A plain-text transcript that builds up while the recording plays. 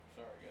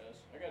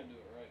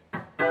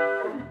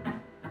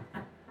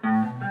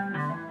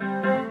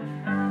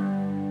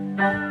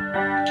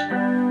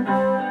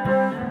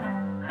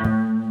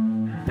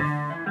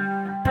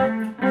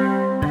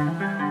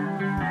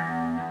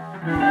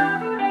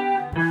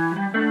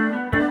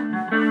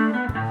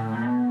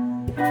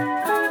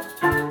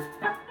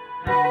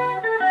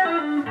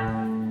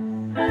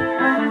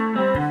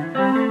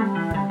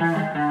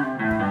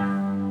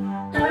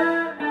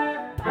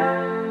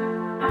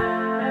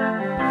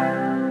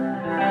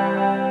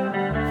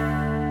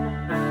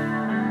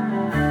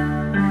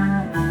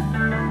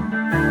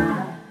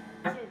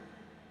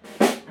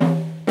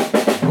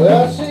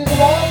Well, she's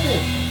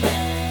walking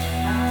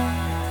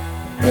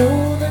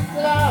through the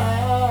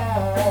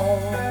clouds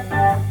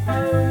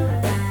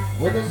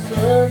with a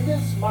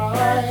circus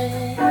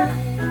mind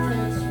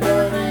that's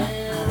running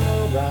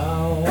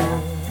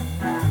around.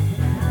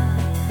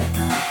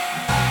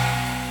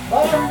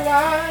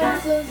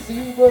 Butterflies and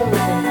zebras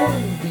and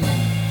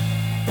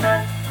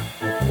moonbeams,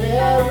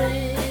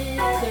 fairy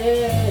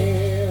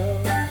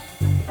tales.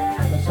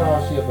 That's all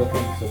she ever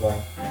thinks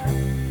about.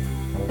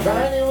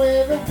 Riding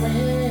with the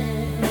wind.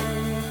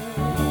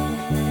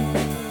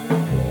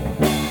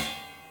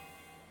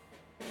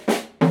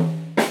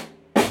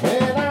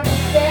 When I'm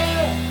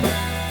sad,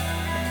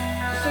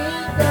 she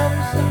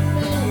comes to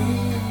me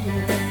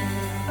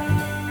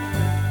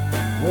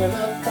with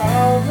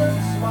 1,000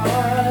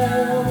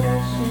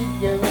 smiles she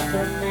gives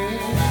to me.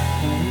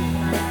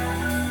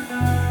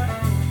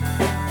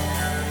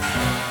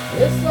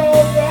 It's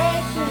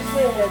alright, she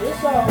said,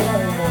 it's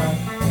alright now.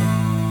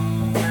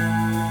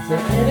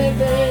 Say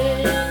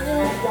anything you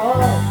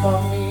want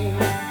from me.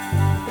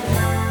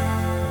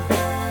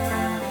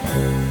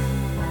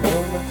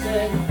 Woman,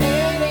 say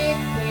anything.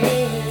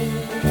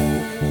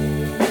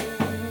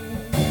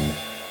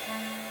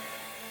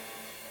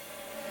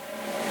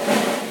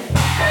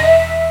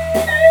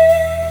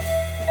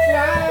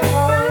 Fly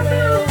on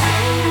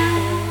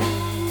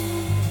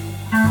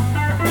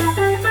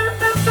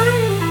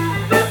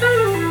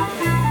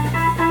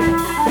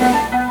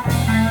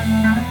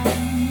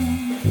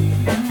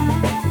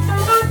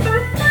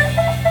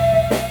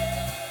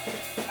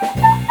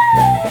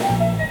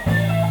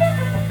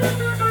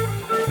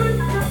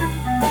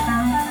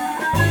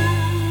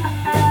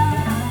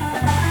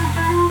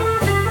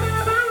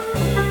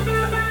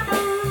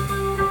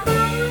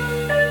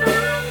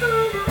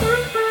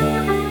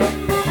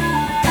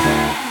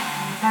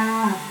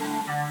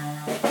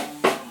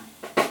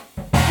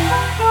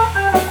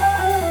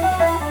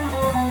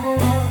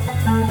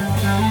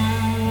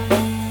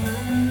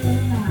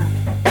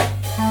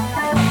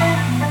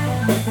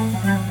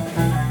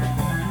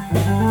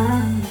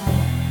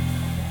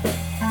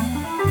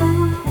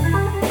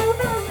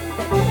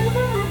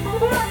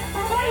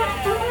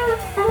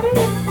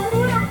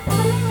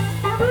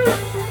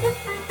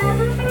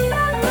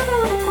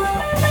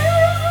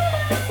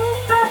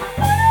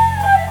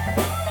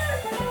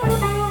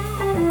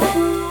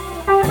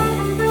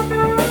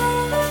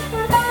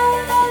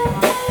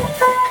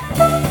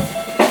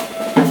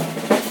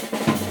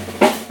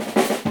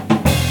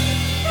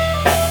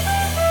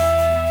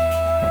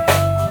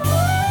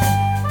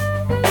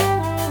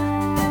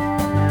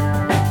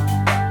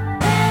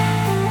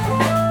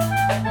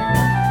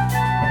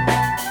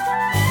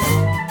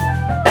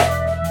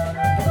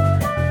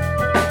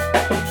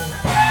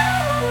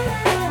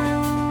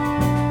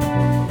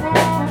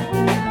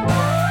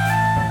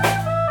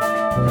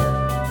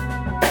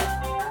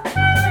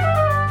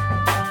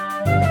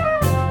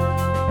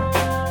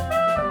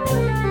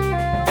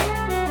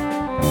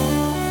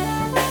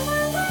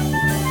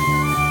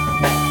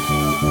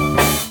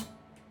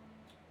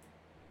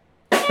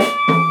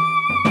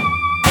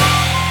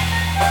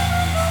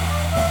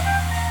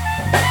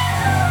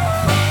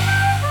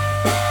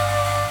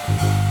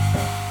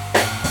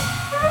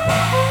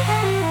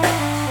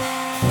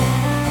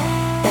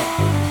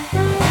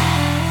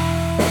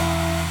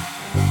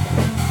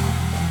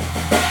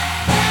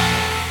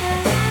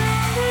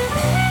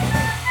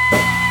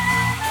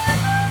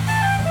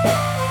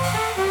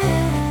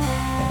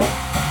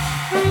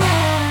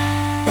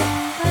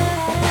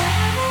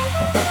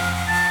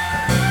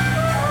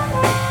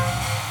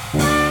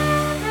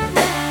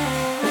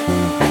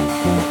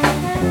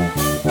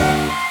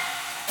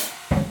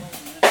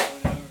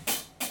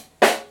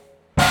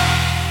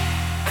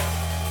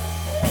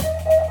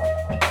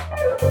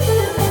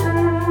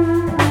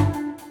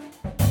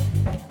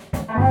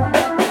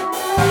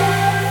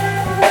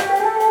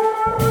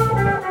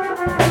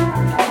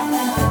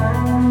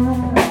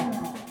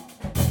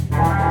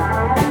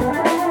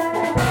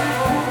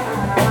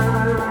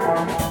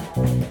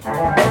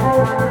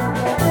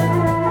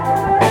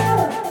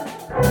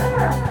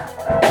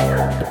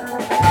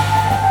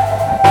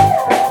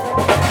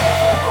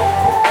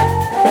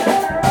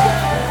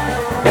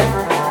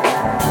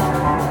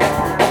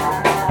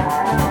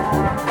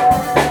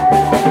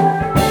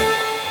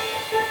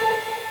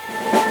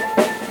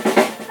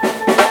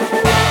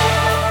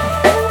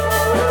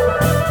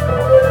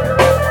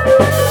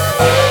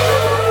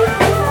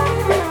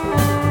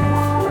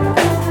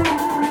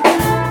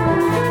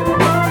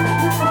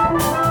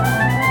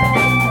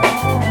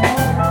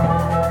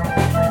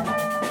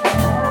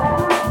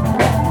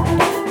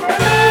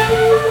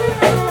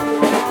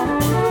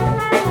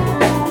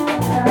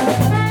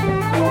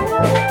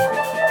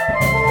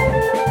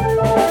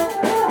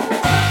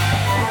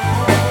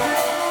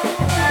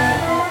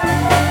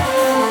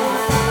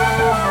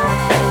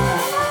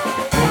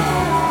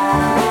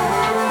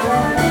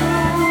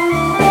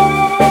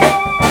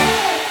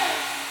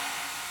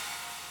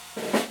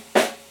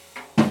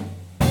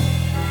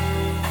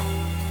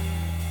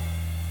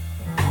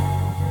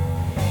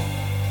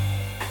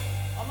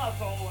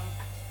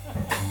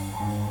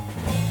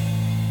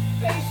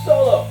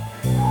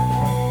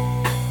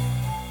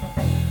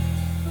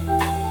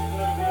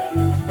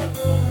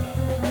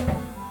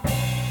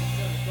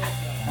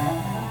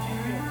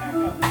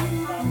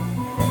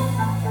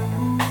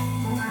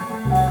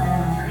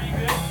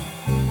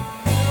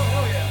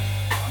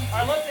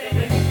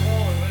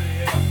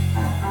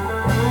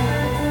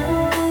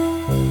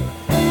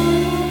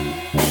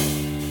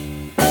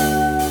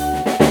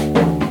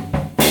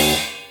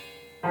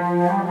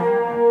Rehearsal.